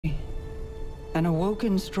An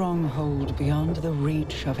awoken stronghold beyond the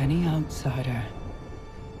reach of any outsider.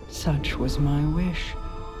 Such was my wish.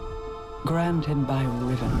 Granted by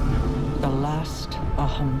Riven, the last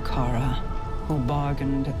Ahamkara, who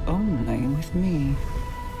bargained only with me,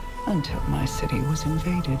 until my city was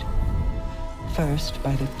invaded. First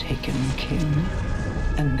by the Taken King,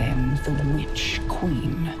 and then the Witch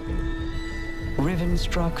Queen. Riven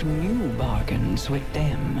struck new bargains with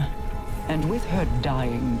them, and with her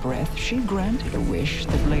dying breath she granted a wish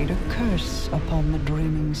that laid a curse upon the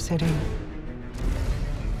dreaming city.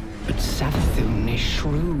 But Savathun is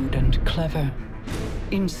shrewd and clever.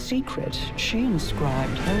 In secret, she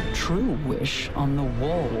inscribed her true wish on the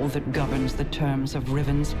wall that governs the terms of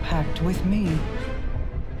Riven's pact with me.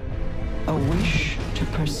 A wish to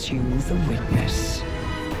pursue the witness.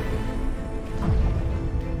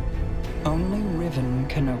 Only Riven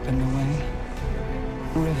can open the way.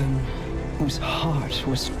 Riven, whose heart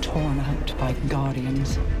was torn out by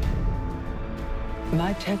Guardians.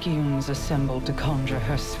 My Techeuns assembled to conjure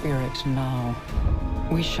her spirit now.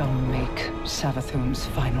 We shall make Savathun's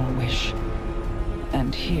final wish,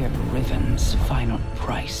 and hear Riven's final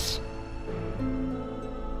price.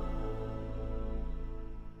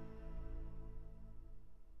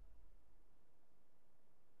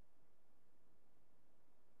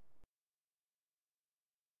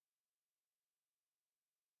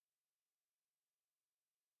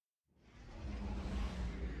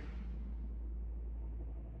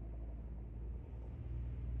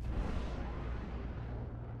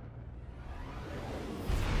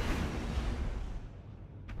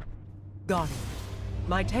 Guardian,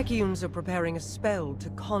 my Techeuns are preparing a spell to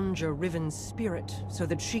conjure Riven's spirit so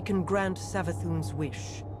that she can grant Savathun's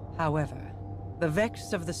wish. However, the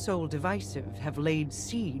Vex of the Soul Divisive have laid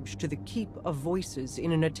siege to the Keep of Voices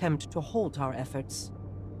in an attempt to halt our efforts.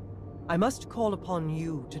 I must call upon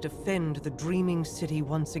you to defend the Dreaming City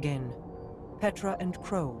once again. Petra and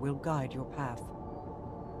Crow will guide your path.